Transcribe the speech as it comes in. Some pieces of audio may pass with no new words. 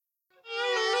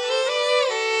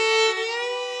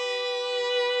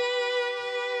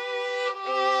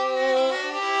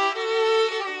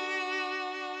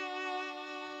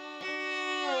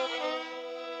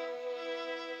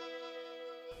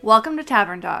Welcome to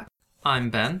Tavern Talk. I'm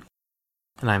Ben.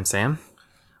 And I'm Sam.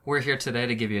 We're here today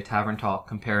to give you a Tavern Talk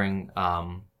comparing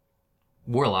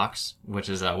Warlocks, which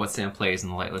is what Sam plays in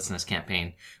the Lightlessness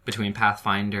campaign, between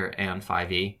Pathfinder and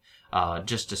 5e.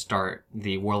 Just to start,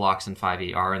 the Warlocks in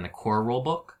 5e are in the core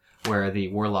rulebook, where the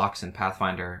Warlocks in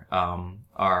Pathfinder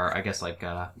are, I guess, like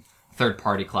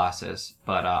third-party classes.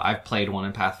 But I've played one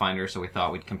in Pathfinder, so we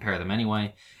thought we'd compare them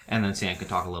anyway. And then Sam could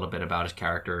talk a little bit about his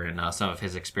character and some of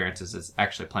his experiences as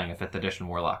actually playing a 5th edition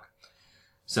Warlock.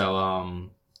 So,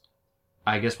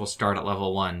 I guess we'll start at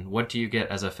level 1. What do you get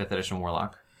as a 5th edition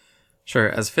Warlock? Sure,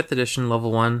 as 5th edition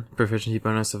level 1, proficiency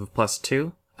bonus of a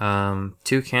 +2,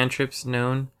 2 cantrips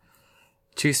known,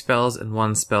 2 spells, and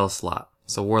 1 spell slot.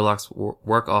 So Warlocks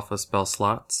work off of spell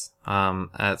slots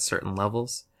at certain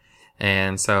levels.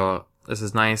 And so this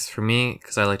is nice for me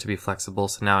because I like to be flexible,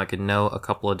 so now I can know a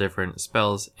couple of different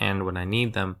spells, and when I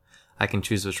need them, I can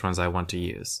choose which ones I want to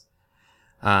use.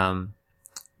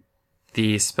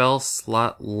 The spell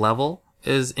slot level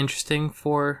is interesting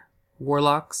for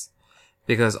Warlocks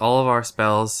because all of our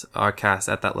spells are cast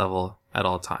at that level at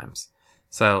all times.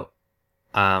 So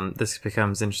this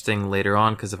becomes interesting later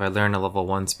on because if I learn a level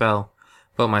 1 spell,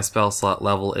 but my spell slot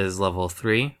level is level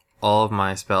 3, all of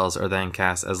my spells are then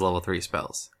cast as level 3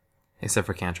 spells. Except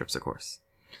for cantrips, of course.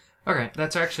 Okay,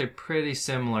 that's actually pretty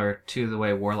similar to the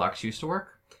way Warlocks used to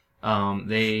work.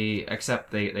 They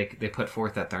put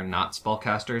forth that they're not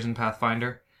spellcasters in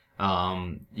Pathfinder.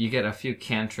 You get a few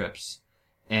cantrips,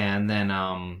 and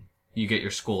then you get your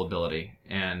school ability,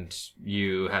 and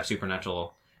you have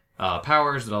supernatural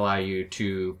powers that allow you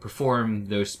to perform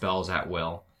those spells at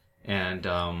will. And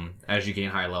as you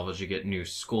gain higher levels, you get new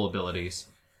school abilities.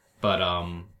 But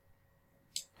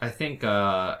I think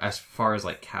as far as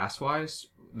like cast-wise,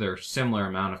 they're similar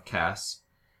amount of casts.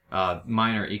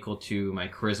 Mine are equal to my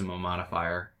charisma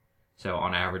modifier, so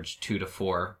on average 2 to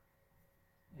 4.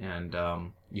 And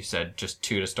you said just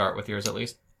 2 to start with yours at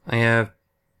least? I have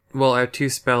 2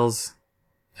 spells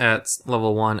at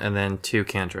level 1 and then 2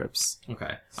 cantrips.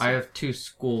 Okay. I have 2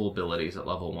 school abilities at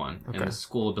level 1, Okay. and the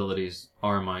school abilities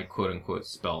are my quote-unquote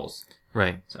spells.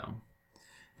 Right. So.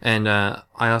 And I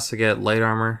also get light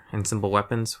armor and simple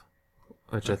weapons,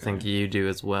 which Okay. I think you do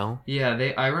as well.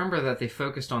 Yeah, I remember that they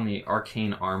focused on the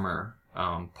arcane armor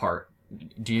part.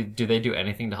 Do they do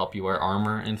anything to help you wear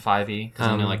armor in 5e? Because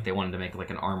I know like they wanted to make like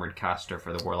an armored caster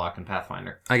for the Warlock and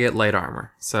Pathfinder. I get light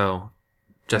armor, so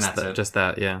just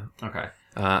that, yeah. Okay.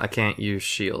 I can't use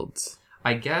shields.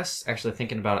 I guess, actually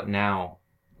thinking about it now,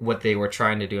 what they were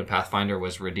trying to do in Pathfinder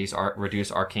was reduce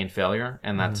arcane failure,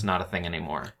 and that's not a thing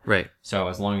anymore. Right. So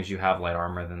as long as you have light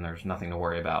armor, then there's nothing to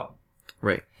worry about.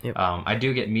 Right. Yep. I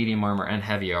do get medium armor and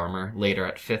heavy armor later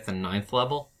at 5th and 9th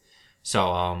level.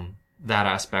 So that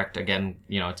aspect, again,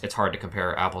 it's hard to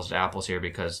compare apples to apples here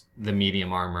because the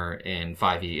medium armor in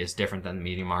 5e is different than the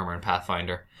medium armor in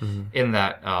Pathfinder in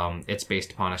that it's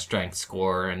based upon a strength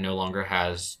score and no longer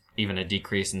has even a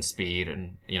decrease in speed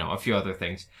and, a few other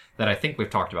things that I think we've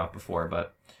talked about before.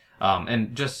 But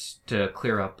and just to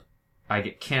clear up, I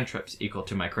get cantrips equal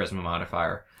to my charisma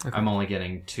modifier. Okay. I'm only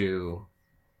getting 2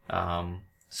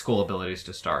 school abilities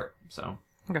to start. So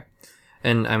okay.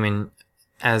 And I mean,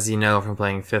 as you know from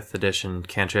playing 5th edition,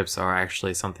 cantrips are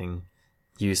actually something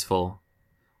useful.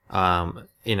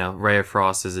 Ray of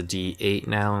Frost is a D8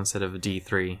 now instead of a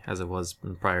D3 as it was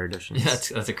in prior editions. Yeah,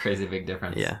 that's a crazy big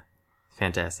difference. Yeah.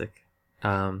 Fantastic.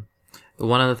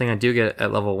 One other thing I do get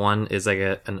at level 1 is I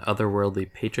get an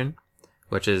otherworldly patron,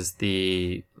 which is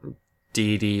the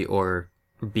deity or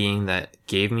being that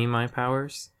gave me my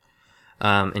powers.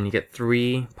 And you get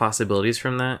 3 possibilities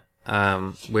from that,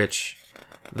 which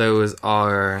those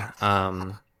are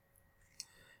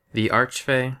the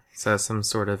Archfey, so some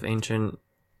sort of ancient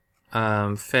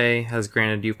Fey has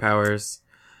granted you powers.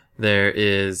 There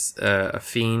is a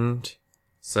Fiend,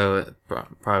 so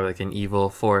probably like an evil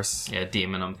force. Yeah,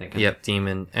 demon, I'm thinking. Yep,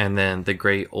 demon. And then the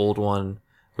Great Old One,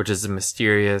 which is a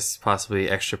mysterious, possibly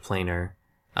extraplanar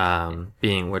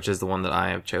being, which is the one that I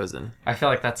have chosen. I feel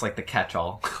like that's like the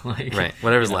catch-all. Like, right,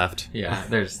 whatever's left. Yeah,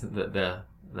 there's the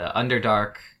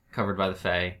Underdark covered by the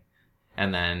Fae,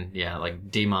 and then,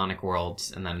 like demonic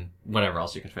worlds, and then whatever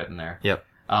else you can fit in there. Yep.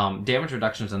 Damage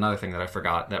reduction is another thing that I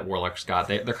forgot that Warlocks got.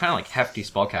 They're kind of like hefty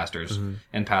spellcasters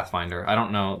in Pathfinder. I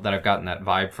don't know that I've gotten that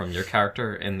vibe from your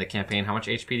character in the campaign. How much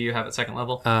HP do you have at 2nd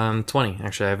level? 20.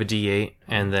 Actually, I have a D8,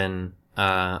 and then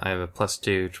I have a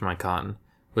 +2 to my con,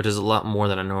 which is a lot more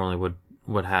than I normally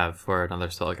would have for another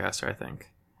spellcaster, I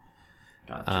think.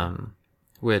 Gotcha.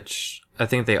 Which I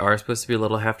think they are supposed to be a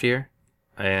little heftier,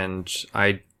 and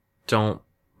I don't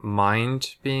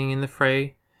mind being in the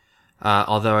fray.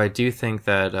 Although I do think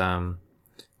that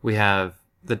we have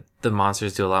the the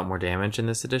monsters do a lot more damage in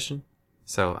this edition.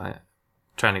 So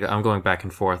I'm going back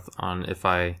and forth on if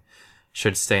I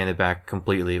should stay in the back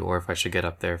completely or if I should get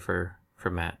up there for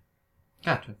Matt.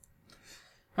 Gotcha.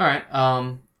 All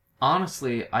right.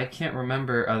 Honestly, I can't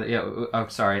remember. I'm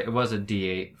sorry. It was a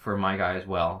D8 for my guy as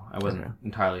well. I wasn't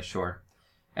entirely sure.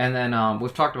 And then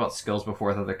we've talked about skills before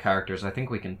with other characters. I think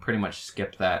we can pretty much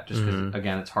skip that just because,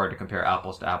 again, it's hard to compare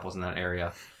apples to apples in that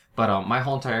area. But my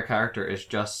whole entire character is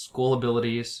just school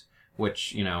abilities,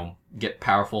 which, get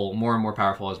powerful, more and more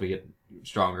powerful as we get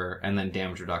stronger, and then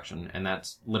damage reduction. And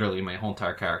that's literally my whole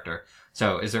entire character.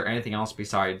 So is there anything else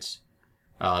besides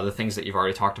the things that you've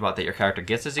already talked about that your character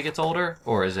gets as he gets older?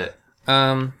 Or is it...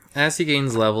 As he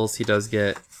gains levels, he does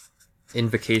get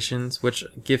invocations, which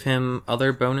give him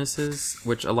other bonuses,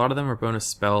 which a lot of them are bonus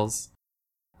spells.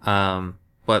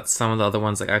 But some of the other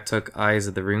ones, like I took Eyes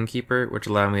of the Runekeeper, which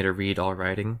allowed me to read all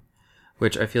writing,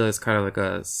 which I feel is kind of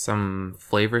like some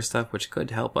flavor stuff, which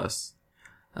could help us.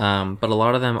 But a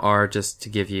lot of them are just to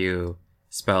give you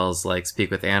spells like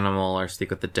Speak with Animal or Speak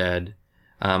with the Dead.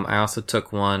 I also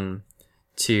took one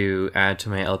to add to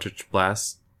my Eldritch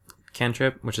Blast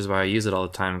cantrip, which is why I use it all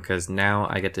the time, because now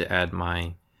I get to add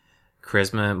my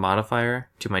Charisma modifier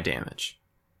to my damage.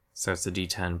 So it's a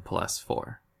D10 plus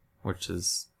 4, which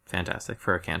is fantastic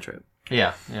for a cantrip.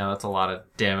 Yeah, that's a lot of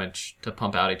damage to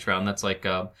pump out each round. That's like,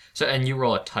 and you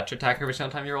roll a touch attack every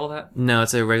single time you roll that? No,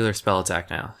 it's a regular spell attack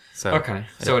now. So okay,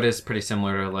 so it is pretty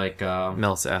similar to like...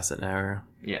 Melt's Acid Arrow.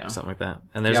 Yeah. Something like that.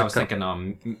 And there's I was thinking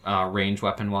range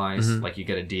weapon-wise, like you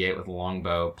get a D8 with a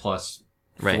longbow, plus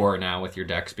 4 now with your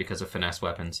dex because of finesse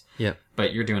weapons. Yep.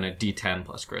 But you're doing a D10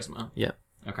 plus charisma. Yep.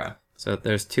 Okay. So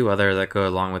there's 2 other that go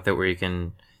along with it where you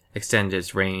can extend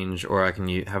its range, or I can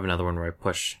have another one where I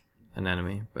push an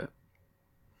enemy, but...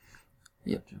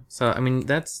 Yep. So, I mean,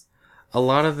 that's a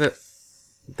lot of it.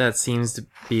 That seems to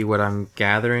be what I'm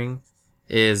gathering.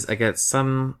 Is I get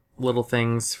some little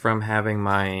things from having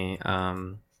my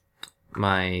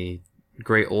my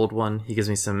Great Old One. He gives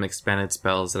me some expanded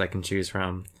spells that I can choose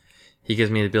from. He gives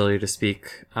me the ability to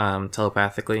speak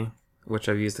telepathically, which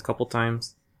I've used a couple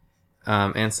times,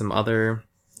 and some other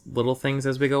little things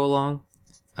as we go along,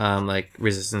 like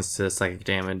resistance to psychic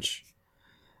damage.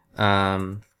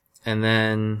 And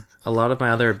then a lot of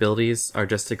my other abilities are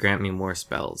just to grant me more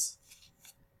spells.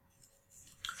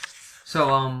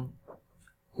 So,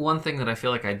 one thing that I feel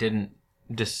like I didn't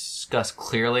discuss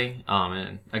clearly,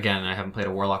 and again, I haven't played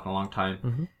a Warlock in a long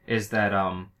time, is that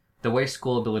the way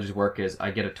school abilities work is I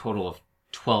get a total of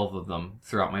 12 of them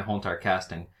throughout my whole entire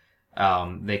casting.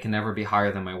 They can never be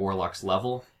higher than my Warlock's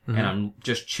level, and I'm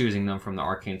just choosing them from the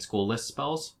Arcane School list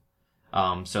spells.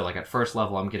 So like at first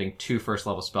level, I'm getting 2 first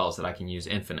level spells that I can use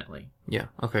infinitely. Yeah.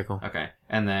 Okay, cool. Okay.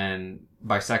 And then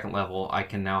by second level, I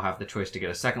can now have the choice to get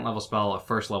a second level spell, a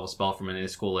first level spell from any of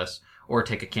the school lists, or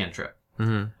take a cantrip.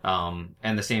 And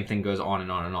the same thing goes on and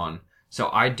on and on. So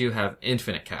I do have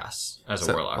infinite casts as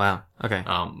a Warlock. Wow. Okay.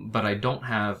 But I don't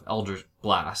have Eldritch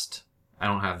Blast. I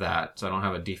don't have that. So I don't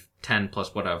have a D10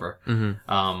 plus whatever.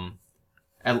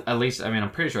 At least, I mean,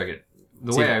 I'm pretty sure I get...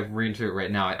 The way I read through it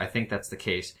right now, I think that's the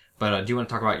case. But do you want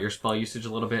to talk about your spell usage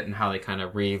a little bit and how they kind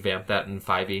of revamp that in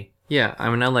 5e? Yeah, I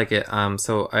mean, I like it.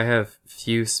 So I have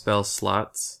few spell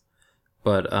slots,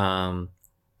 but I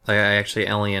actually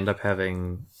only end up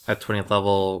having at 20th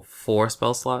level 4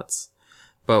 spell slots.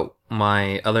 But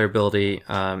my other ability,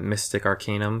 Mystic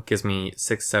Arcanum, gives me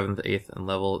 6th, 7th, 8th, and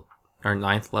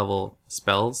 9th level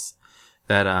spells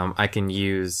that I can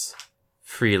use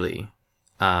freely.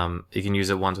 You can use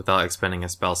it once without expending a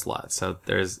spell slot. So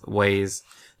there's ways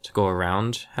to go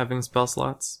around having spell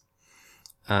slots.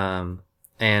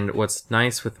 And what's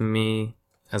nice with me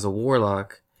as a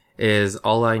Warlock is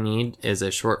all I need is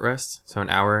a short rest, so an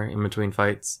hour in between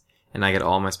fights, and I get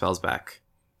all my spells back.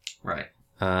 Right.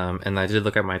 And I did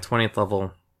look at my 20th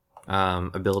level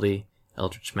ability,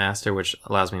 Eldritch Master, which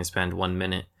allows me to spend 1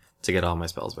 minute to get all my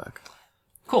spells back.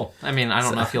 Cool. I mean, I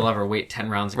don't know if you'll ever wait 10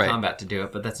 rounds of combat to do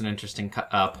it, but that's an interesting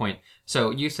point.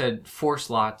 So you said 4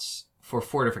 slots for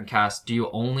 4 different casts. Do you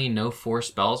only know 4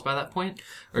 spells by that point?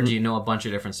 Or do you know a bunch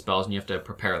of different spells and you have to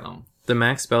prepare them? The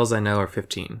max spells I know are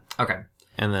 15. Okay.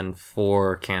 And then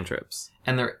 4 cantrips.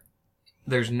 And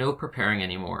there's no preparing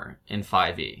anymore in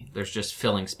 5e. There's just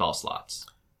filling spell slots.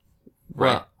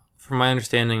 Right? Well, from my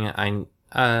understanding, I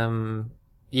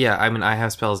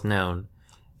have spells known.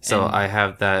 So I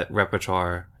have that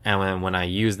repertoire, and when I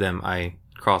use them, I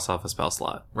cross off a spell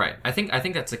slot. Right. I think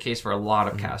that's the case for a lot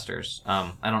of casters.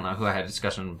 I don't know who I had a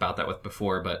discussion about that with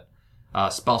before, but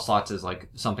spell slots is like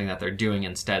something that they're doing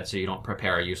instead, so you don't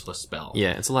prepare a useless spell.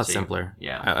 Yeah, it's a lot simpler.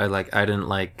 I didn't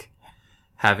like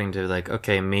having to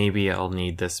okay, maybe I'll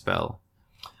need this spell.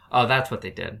 Oh, that's what they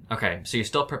did. Okay, so you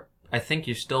still, I think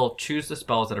you still choose the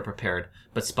spells that are prepared,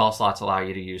 but spell slots allow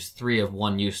you to use 3 of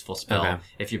one useful spell Okay.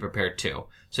 if you prepared 2.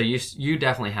 So you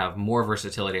definitely have more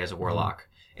versatility as a warlock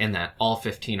in that all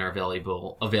 15 are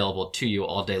available to you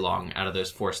all day long out of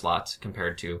those 4 slots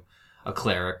compared to a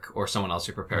cleric or someone else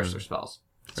who prepares their spells.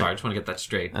 Sorry, I just want to get that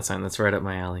straight. That's fine. That's right up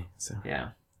my alley. So Yeah.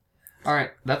 All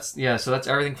right, so that's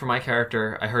everything for my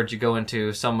character. I heard you go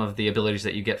into some of the abilities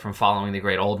that you get from following the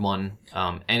Great Old One.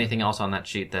 Anything else on that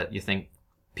sheet that you think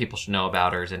people should know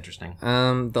about or is interesting?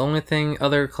 the only thing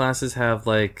other classes have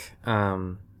like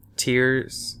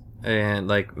tiers, and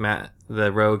like Matt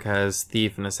the rogue has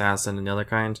thief and assassin and the other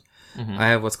kind. I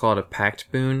have what's called a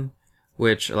pact boon,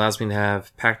 which allows me to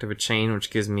have Pact of a Chain, which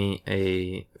gives me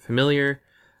a familiar,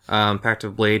 Pact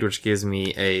of Blade, which gives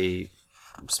me a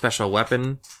special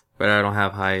weapon, but I don't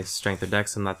have high strength or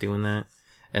dex, I'm not doing that.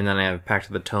 And then I have Pact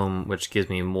of the Tome, which gives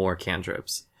me more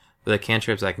cantrips. But the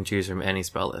cantrips I can choose from any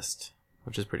spell list,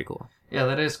 which is pretty cool. Yeah,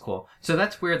 that is cool. So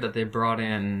that's weird that they brought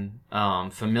in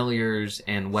familiars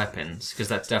and weapons, because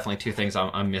that's definitely 2 things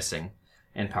I'm missing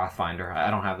in Pathfinder. I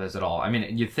don't have those at all. I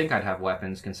mean, you'd think I'd have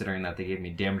weapons, considering that they gave me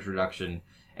damage reduction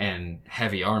and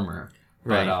heavy armor.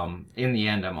 Right. But in the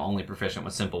end, I'm only proficient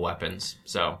with simple weapons.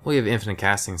 So Well, you have infinite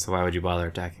casting, so why would you bother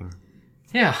attacking?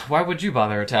 yeah, why would you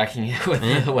bother attacking it with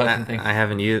the weapon thing? I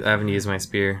haven't used my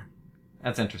spear.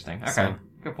 That's interesting. Okay, So-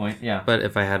 good point. Yeah. But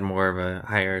if I had more of a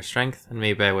higher strength, then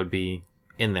maybe I would be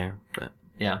in there. But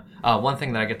Yeah. One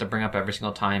thing that I get to bring up every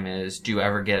single time is, do you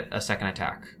ever get a second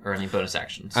attack or any bonus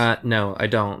actions? no, I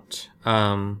don't.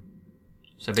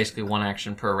 So basically 1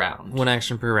 action per round. 1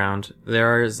 action per round.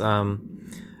 There is a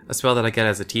spell that I get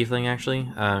as a tiefling, actually,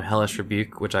 Hellish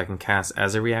Rebuke, which I can cast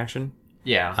as a reaction.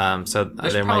 Yeah. So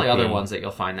There's there probably might other be, ones that you'll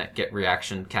find that get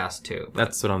reaction cast too. But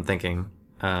That's what I'm thinking.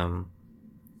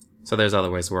 So there's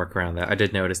other ways to work around that. I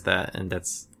did notice that, and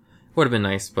that's would have been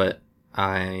nice, but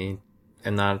I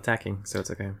am not attacking, so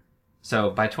it's okay. So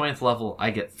by 20th level, I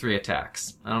get 3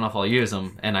 attacks. I don't know if I'll use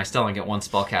them, and I still only get 1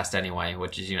 spell cast anyway,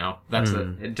 which is, that's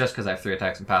just because I have 3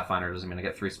 attacks in Pathfinder doesn't mean I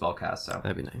get 3 spell casts. So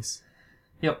That'd be nice.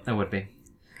 yep, that would be.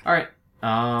 All right.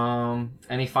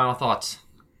 Any final thoughts?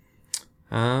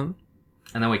 And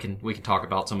then we can talk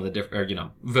about some of the different,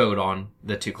 or vote on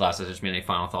the 2 classes. Just any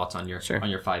final thoughts on your Sure. on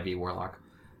your 5e warlock?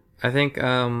 I think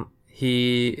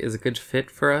he is a good fit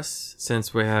for us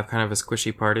since we have kind of a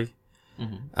squishy party.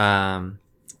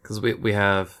 Because we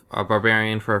have a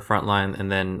barbarian for our front line,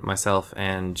 and then myself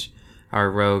and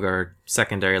our rogue are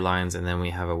secondary lines, and then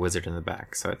we have a wizard in the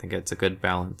back. So I think it's a good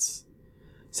balance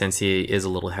since he is a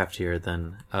little heftier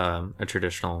than a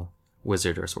traditional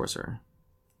wizard or sorcerer.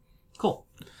 Cool.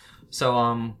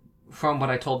 So, from what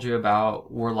I told you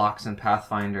about warlocks and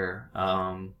Pathfinder,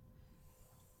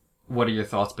 what are your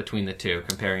thoughts between the 2,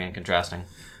 comparing and contrasting?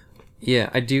 Yeah,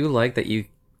 I do like that you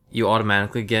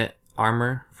automatically get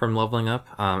armor from leveling up.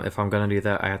 If I'm gonna do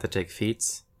that, I have to take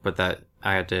feats, but that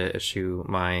I had to issue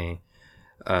my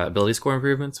ability score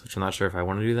improvements, which I'm not sure if I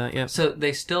want to do that yet. So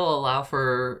they still allow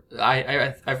for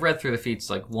I've read through the feats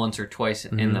like once or twice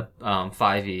in the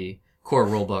 5e core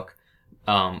rulebook,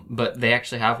 but they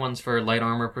actually have ones for light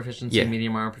armor proficiency, Yeah.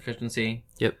 medium armor proficiency.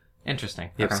 Yep. Interesting.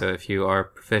 Yep. Okay. So if you are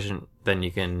proficient, then you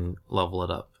can level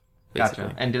it up. Basically.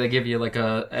 Gotcha. And do they give you like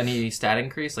any stat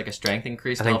increase, like a strength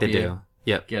increase? I to think help they you do.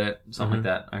 Yep. Get it, something like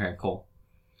that. Okay, cool.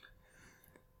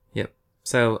 Yep.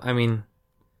 So I mean,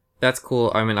 that's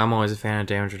cool. I mean, I'm always a fan of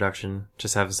damage reduction,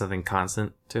 just having something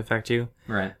constant to affect you.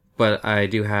 Right. But I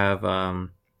do have a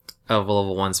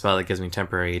level 1 spell that gives me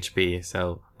temporary HP,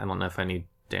 so I don't know if I need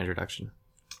damage reduction.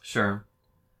 Sure.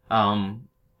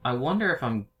 I wonder if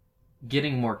I'm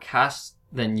getting more casts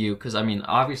than you, because I mean,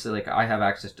 obviously, like I have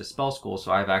access to spell school,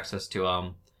 so I have access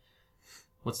to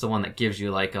what's the one that gives you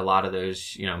like a lot of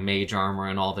those, mage armor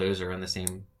and all those are in the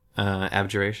same.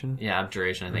 Abjuration. Yeah,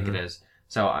 abjuration, I think it is.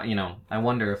 So I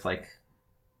wonder if like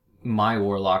my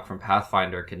warlock from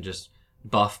Pathfinder can just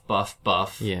buff,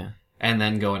 Yeah. and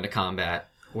then go into combat,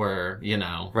 where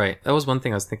Right. That was one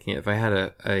thing I was thinking. If I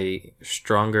had a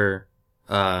stronger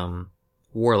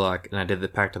warlock and I did the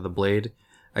Pact of the Blade,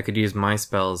 I could use my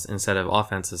spells instead of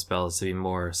offensive spells to be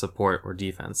more support or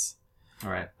defense.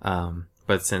 All right.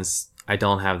 But since I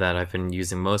don't have that, I've been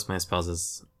using most of my spells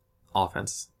as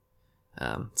offense.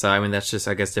 So I mean, that's just,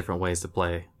 I guess, different ways to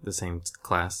play the same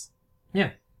class.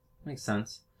 Yeah, makes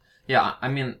sense. Yeah, I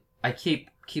mean, I keep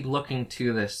looking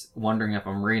to this, wondering if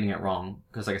I'm reading it wrong,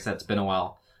 because like I said, it's been a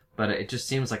while. But it just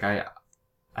seems like I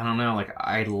don't know, like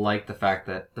I like the fact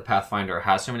that the Pathfinder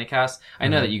has so many casts. I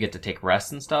know that you get to take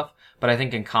rest and stuff, but I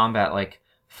think in combat, like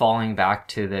falling back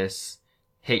to this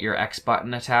hit your X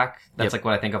button attack, that's Yep. like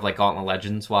what I think of like Gauntlet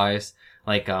Legends wise.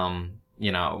 Like,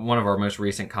 one of our most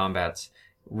recent combats,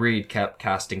 Reed kept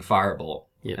casting Firebolt,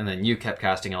 Yep. and then you kept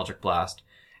casting Eldritch Blast.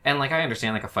 And, like, I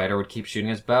understand, like, a fighter would keep shooting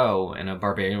his bow, and a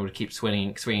barbarian would keep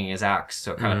swinging his axe,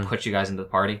 so it kind of puts you guys into the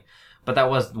party. But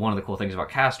that was one of the cool things about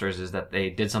casters, is that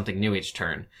they did something new each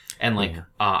turn. And, like,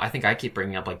 I think I keep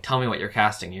bringing up, like, tell me what you're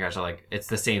casting. You guys are like, it's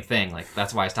the same thing. Like,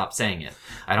 that's why I stopped saying it.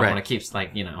 I don't want to keep,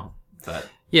 like, but...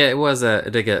 Yeah,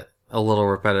 it did get a little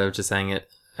repetitive just saying it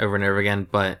over and over again,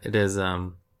 but it is, I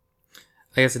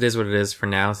guess it is what it is for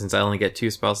now, since I only get 2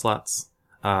 spell slots.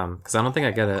 Because I don't think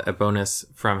I get a bonus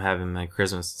from having my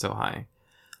charisma so high.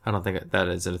 I don't think that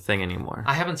is a thing anymore.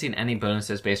 I haven't seen any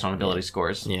bonuses based on ability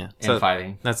scores. Yeah. In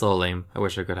 5e. That's a little lame. I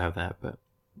wish I could have that, but...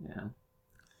 Yeah.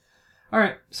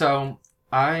 Alright, so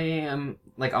I am,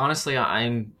 like, honestly,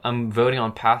 I'm voting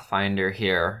on Pathfinder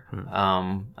here.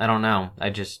 I don't know.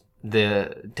 I just,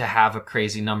 to have a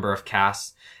crazy number of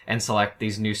casts and select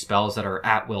these new spells that are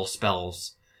at-will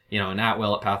spells. And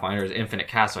at-will at Pathfinder is infinite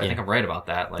cast, so I think I'm right about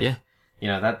that. Like,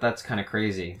 that's kind of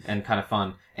crazy and kind of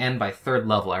fun. And by 3rd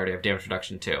level, I already have damage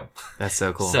reduction too. That's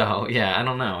so cool. So, yeah, I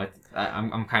don't know.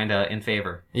 I'm kind of in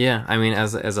favor. Yeah, I mean,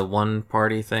 as a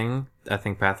one-party thing, I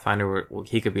think Pathfinder,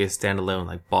 he could be a standalone,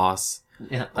 like, boss.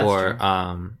 Yeah, that's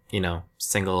or,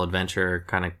 single adventure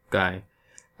kind of guy.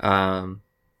 I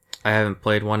haven't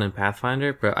played one in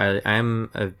Pathfinder, but I'm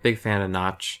a big fan of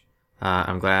Notch.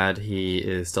 I'm glad he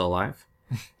is still alive.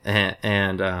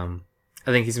 and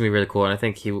I think he's going to be really cool, and I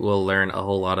think he will learn a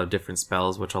whole lot of different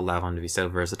spells, which will allow him to be so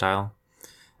versatile,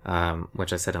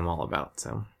 which I said I'm all about,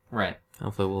 so... Right.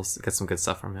 Hopefully we'll get some good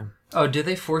stuff from him. Oh, did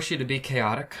they force you to be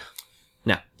chaotic?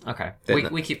 No. Okay.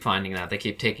 We keep finding that. They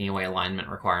keep taking away alignment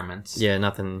requirements. Yeah,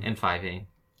 nothing... In 5e.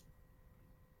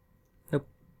 Nope.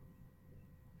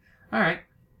 Alright.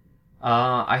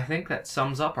 I think that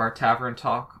sums up our tavern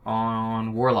talk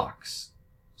on Warlocks.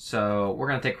 So we're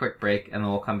going to take a quick break, and then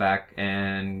we'll come back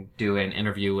and do an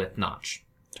interview with Notch.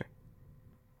 Sure.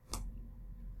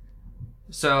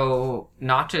 So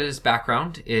Notch's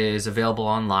background is available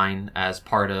online as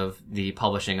part of the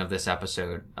publishing of this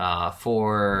episode.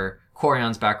 For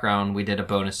Corion's background, we did a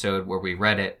bonus-ode where we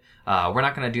read it. We're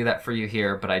not going to do that for you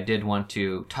here, but I did want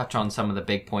to touch on some of the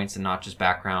big points in Notch's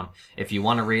background. If you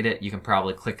want to read it, you can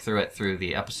probably click through it through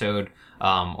the episode,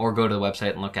 or go to the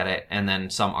website and look at it, and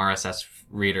then some RSS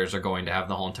readers are going to have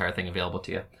the whole entire thing available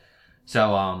to you.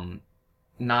 So,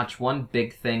 Notch, one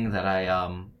big thing that I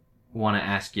want to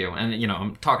ask you, and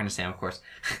I'm talking to Sam, of course,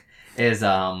 is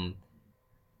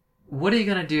what are you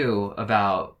going to do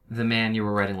about the man you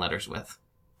were writing letters with?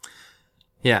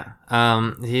 Yeah,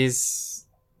 he's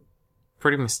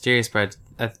pretty mysterious, but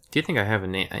I do think I have a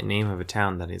name of a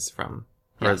town that he's from,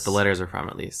 or Yes. the letters are from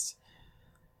at least.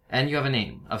 And you have a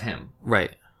name of him.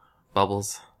 Right,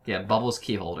 Bubbles. Yeah, Bubbles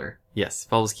Keyholder. Yes,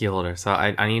 Bubbles Keyholder. So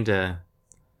I need to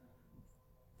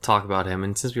talk about him,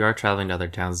 and since we are traveling to other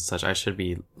towns and such, I should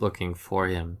be looking for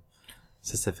him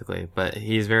specifically. But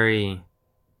he's very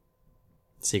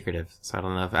secretive, so I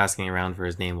don't know if asking around for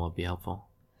his name will be helpful.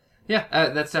 Yeah,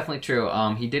 that's definitely true.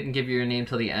 He didn't give you your name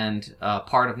till the end.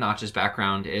 Part of Notch's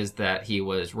background is that he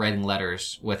was writing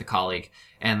letters with a colleague,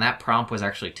 and that prompt was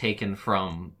actually taken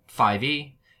from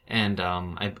 5e. And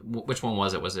which one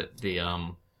was it? Was it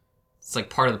the it's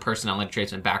like part of the personality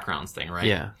traits and backgrounds thing, right?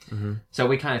 Yeah. Mm-hmm. So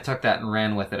we kind of took that and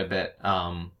ran with it a bit.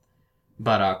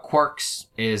 But Quarks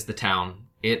is the town.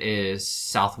 It is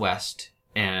southwest,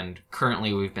 and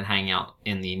currently we've been hanging out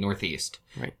in the northeast.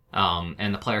 Right.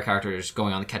 And the player characters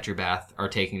going on the Catcher Bath are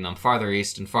taking them farther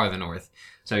east and farther north.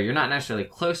 So you're not necessarily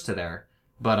close to there,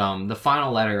 but the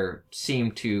final letter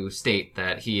seemed to state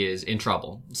that he is in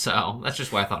trouble. So that's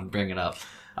just why I thought I'd bring it up.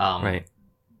 Right.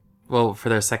 Well, for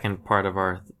the second part of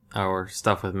our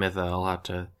stuff with Mytha, I'll have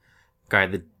to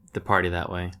guide the party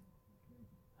that way.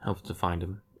 Help to find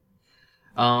him.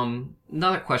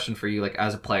 Another question for you, like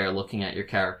as a player looking at your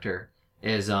character,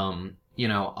 is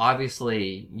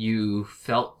obviously you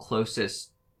felt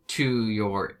closest to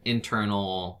your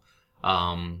internal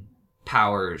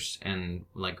powers and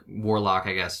like warlock,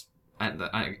 I guess.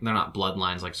 They're not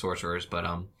bloodlines like sorcerers, but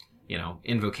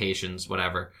invocations,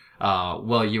 whatever.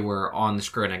 While you were on the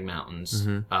Skirnig Mountains,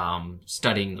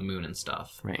 studying the moon and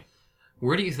stuff. Right.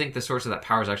 Where do you think the source of that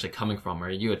power is actually coming from? Are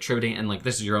you attributing, and like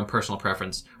this is your own personal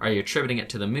preference, are you attributing it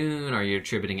to the moon? Are you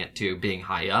attributing it to being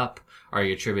high up? Are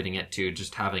you attributing it to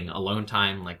just having alone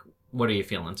time? Like, what are you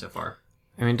feeling so far?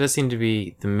 I mean, it does seem to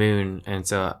be the moon, and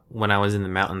so when I was in the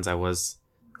mountains, I was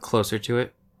closer to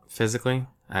it physically.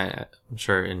 I'm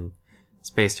sure in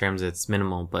space terms it's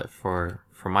minimal, but from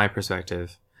my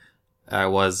perspective, I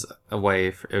was away.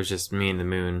 It was just me and the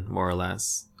moon, more or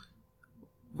less,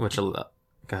 which kind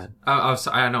Go ahead. Oh,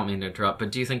 sorry, I don't mean to interrupt, but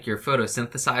do you think you're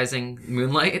photosynthesizing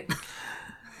moonlight?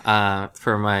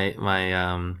 For my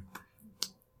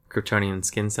Kryptonian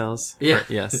skin cells. Yeah.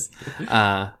 Yes.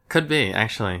 Could be,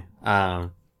 actually.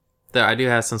 There, I do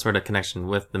have some sort of connection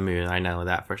with the moon. I know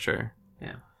that for sure.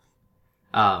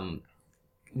 Yeah.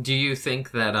 Do you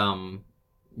think that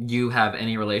you have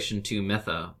any relation to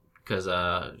Mytha? Because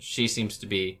she seems to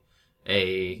be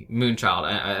a moon child.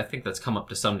 I think that's come up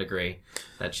to some degree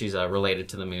that she's related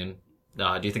to the moon.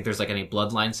 Do you think there's like any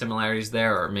bloodline similarities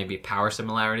there, or maybe power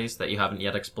similarities that you haven't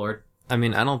yet explored? I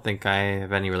mean, I don't think I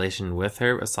have any relation with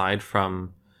her aside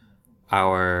from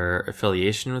our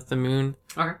affiliation with the moon.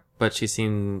 Okay. But she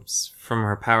seems, from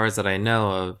her powers that I know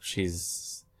of,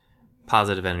 she's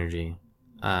positive energy.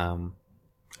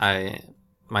 I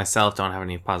myself don't have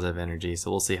any positive energy,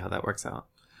 so we'll see how that works out.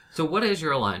 So what is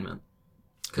your alignment?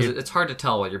 Because it's hard to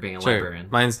tell while you're being a librarian.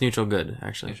 Mine's neutral good,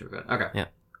 actually. Neutral good. Okay. Yeah.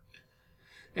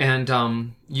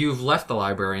 And you've left the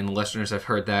library, and the listeners have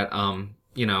heard that.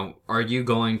 Are you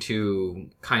going to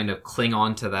kind of cling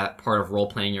on to that part of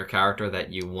role-playing your character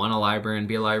that you want a library and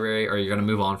be a library, or are you going to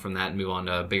move on from that and move on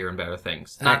to bigger and better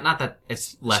things? Not that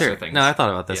it's lesser things. No, I thought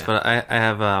about this, but I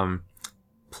have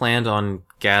planned on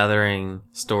gathering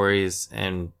stories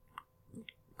and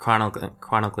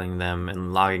chronicling them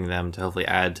and logging them to hopefully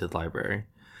add to the library.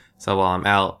 So while I'm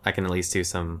out, I can at least do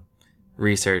some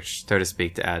research, so to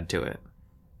speak, to add to it.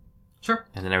 Sure.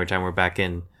 And then every time we're back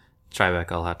in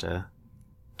Tribeca, I'll have to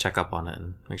check up on it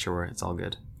and make sure it's all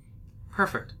good.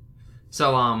 Perfect.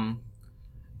 So,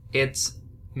 it's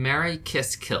Marry,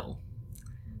 Kiss, Kill.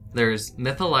 There's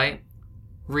Mytholite,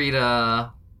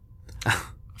 Rita, I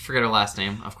forget her last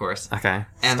name, of course. Okay.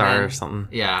 And Star then, or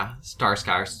something. Yeah,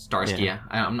 Starsky. Yeah.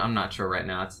 I'm not sure right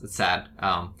now. It's sad.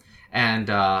 And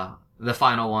the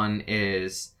final one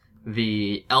is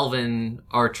the elven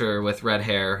archer with red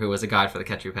hair who was a guide for the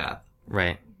Ketru Path.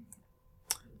 Right.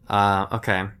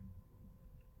 Okay.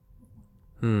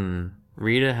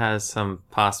 Rita has some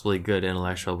possibly good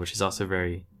intellectual, but she's also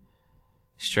very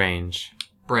strange.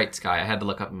 Bright Sky. I had to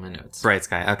look up in my notes. Bright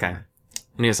Sky. Okay. I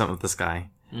knew something with the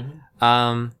sky.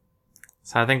 Mm-hmm.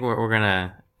 So I think we're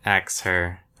gonna axe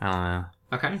her. I don't know.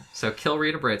 Okay. So kill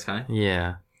Rita, Bright Sky.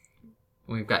 Yeah.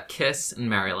 We've got Kiss and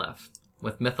Marry left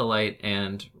with Mytholite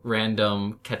and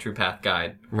random Ketru Path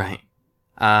guide. Right.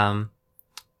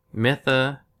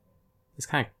 Mytha is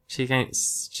kind of she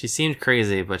seemed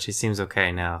crazy, but she seems okay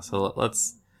now. So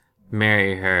let's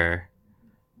marry her,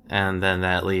 and then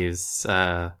that leaves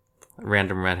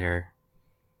random red hair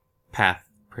path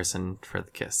person for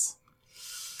the kiss.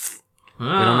 We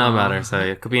don't know about her, so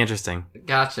it could be interesting.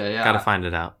 Gotcha. Yeah. Gotta find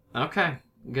it out. Okay.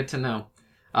 Good to know.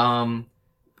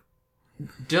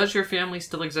 Does your family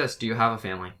still exist? Do you have a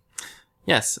family?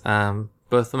 Yes.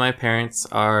 Both of my parents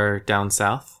are down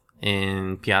south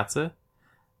in Piazza.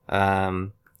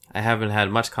 I haven't had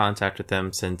much contact with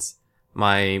them since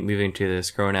my moving to the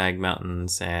Skronag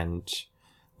Mountains, and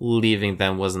leaving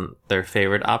them wasn't their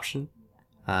favorite option.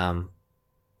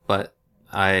 But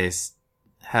I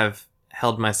have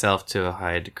held myself to a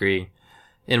high degree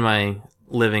in my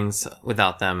livings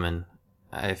without them, and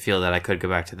I feel that I could go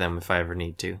back to them if I ever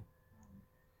need to.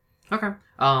 Okay.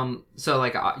 So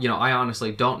like, I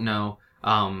honestly don't know,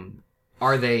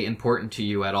 are they important to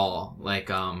you at all?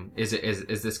 Like, is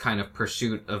this kind of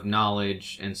pursuit of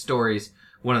knowledge and stories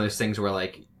one of those things where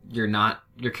like you're not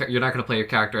going to play your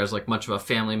character as like much of a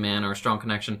family man or a strong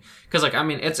connection? Because like, I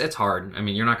mean, it's hard. I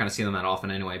mean, you're not going to see them that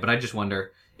often anyway. But I just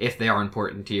wonder if they are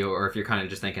important to you, or if you're kind of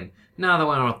just thinking, no,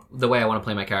 the way I want to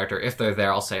play my character. If they're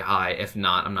there, I'll say hi. If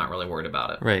not, I'm not really worried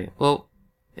about it. Right. Well,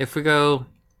 if we go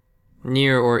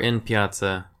near or in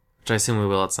Piazza, which I assume we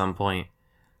will at some point,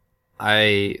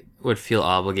 I would feel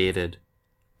obligated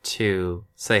to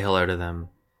say hello to them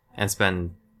and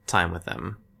spend time with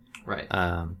them. Right.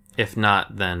 If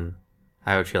not, then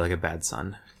I would feel like a bad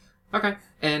son. Okay.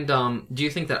 And do you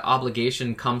think that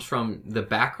obligation comes from the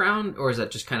background, or is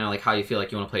that just kind of like how you feel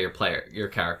like you want to play your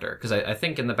character? Because I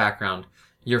think in the background,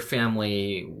 your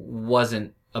family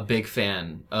wasn't a big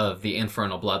fan of the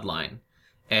Infernal bloodline,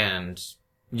 and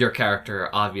your character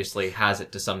obviously has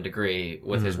it to some degree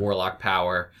with his warlock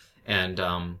power. And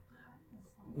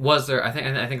was there? I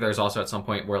think there's also at some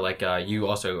point where like you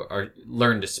also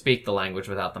learn to speak the language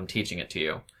without them teaching it to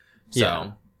you. So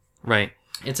Yeah. Right.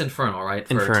 it's infernal, right?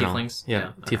 For Infernal. tieflings.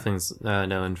 Yeah. Okay. Tieflings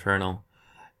know infernal.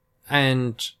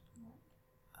 And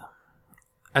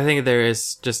I think there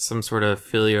is just some sort of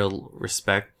filial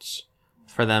respect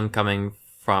for them coming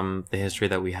from the history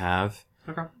that we have.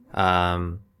 Okay.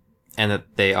 And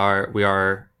that we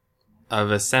are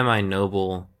of a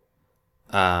semi-noble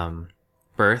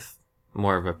birth,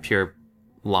 more of a pure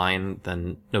line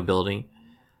than nobility.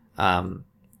 So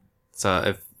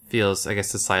it feels, I guess,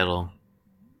 societal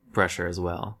pressure as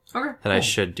well. Okay. That I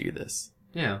should do this.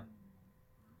 Yeah.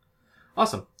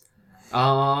 Awesome.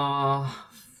 Oh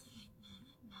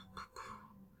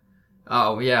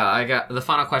yeah, I got the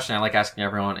final question I like asking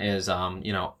everyone is,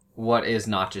 what is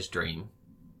Notch's dream?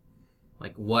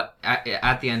 Like, what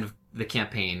at the end of the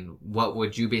campaign, what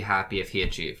would you be happy if he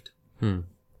achieved? I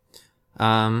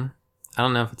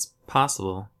don't know if it's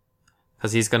possible,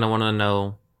 because he's gonna want to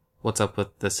know what's up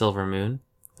with the Silver Moon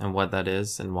and what that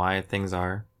is and why things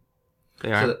are.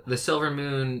 They are. So the Silver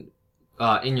Moon,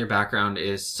 in your background,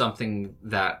 is something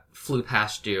that flew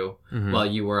past you while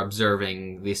you were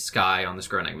observing the sky on the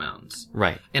Skronig Mountains.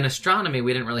 Right. In astronomy,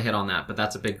 we didn't really hit on that, but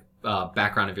that's a big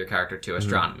background of your character too,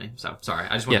 astronomy. So, sorry.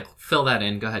 I just want to fill that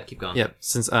in. Go ahead, keep going. Yep.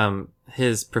 Since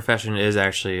his profession is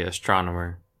actually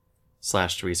astronomer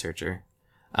 / researcher.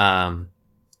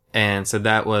 And so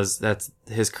that's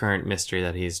his current mystery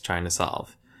that he's trying to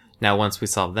solve. Now, once we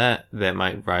solve that, that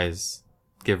might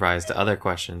give rise to other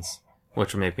questions,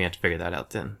 which will make me have to figure that out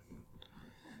then.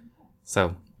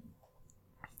 So,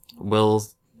 will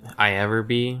I ever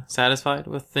be satisfied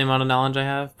with the amount of knowledge I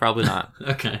have? Probably not.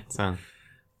 Okay. So,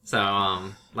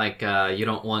 you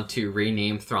don't want to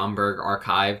rename Thronberg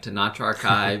Archive to Notch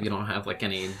Archive. You don't have,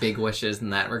 any big wishes in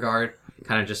that regard.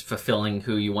 Kind of just fulfilling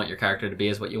who you want your character to be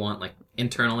is what you want,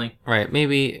 internally. Right.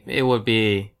 Maybe it would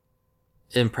be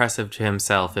impressive to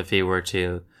himself if he were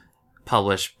to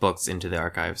publish books into the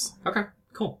archives. Okay.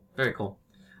 Cool. Very cool.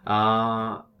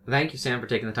 Thank you, Sam, for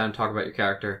taking the time to talk about your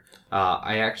character.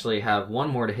 I actually have one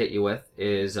more to hit you with,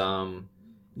 is, do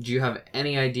you have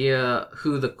any idea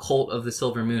who the Cult of the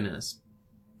Silver Moon is?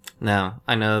 No.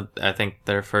 I think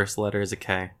their first letter is a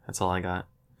K. That's all I got.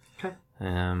 Okay.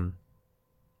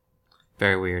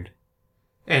 Very weird.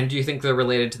 And do you think they're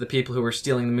related to the people who were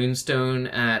stealing the Moonstone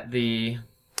at the...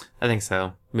 I think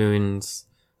so. Moons.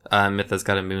 Mytha's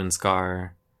got a moon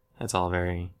scar. That's all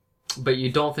very... But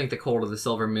you don't think the Cult of the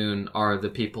Silver Moon are the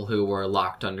people who were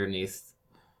locked underneath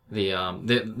not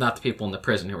the people in the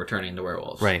prison who were turning into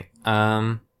werewolves. Right.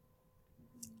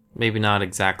 Maybe not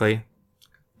exactly.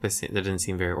 But they didn't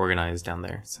seem very organized down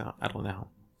there, so I don't know.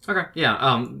 Okay,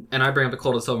 yeah. And I bring up the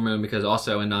Cult of the Silver Moon because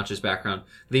also in Notch's background,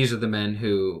 these are the men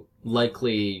who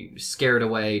likely scared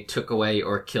away, took away,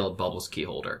 or killed Bubbles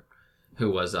Keyholder,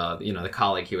 who was, the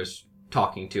colleague he was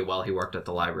talking to while he worked at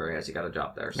the library as he got a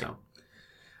job there. So,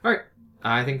 all right.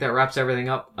 I think that wraps everything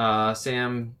up.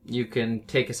 Sam, you can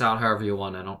take us out however you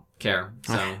want. I don't care.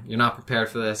 So you're not prepared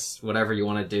for this. Whatever you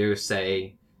want to do,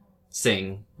 say,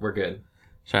 sing. We're good.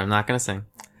 Sure, I'm not going to sing.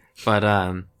 But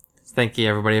thank you,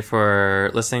 everybody, for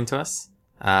listening to us.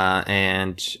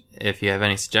 And if you have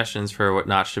any suggestions for what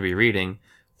Notch should be reading,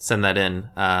 send that in.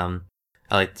 I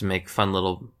like to make fun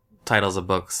little titles of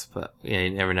books, but you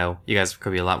never know. You guys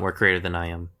could be a lot more creative than I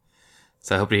am.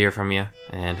 So I hope to hear from you,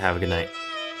 and have a good night.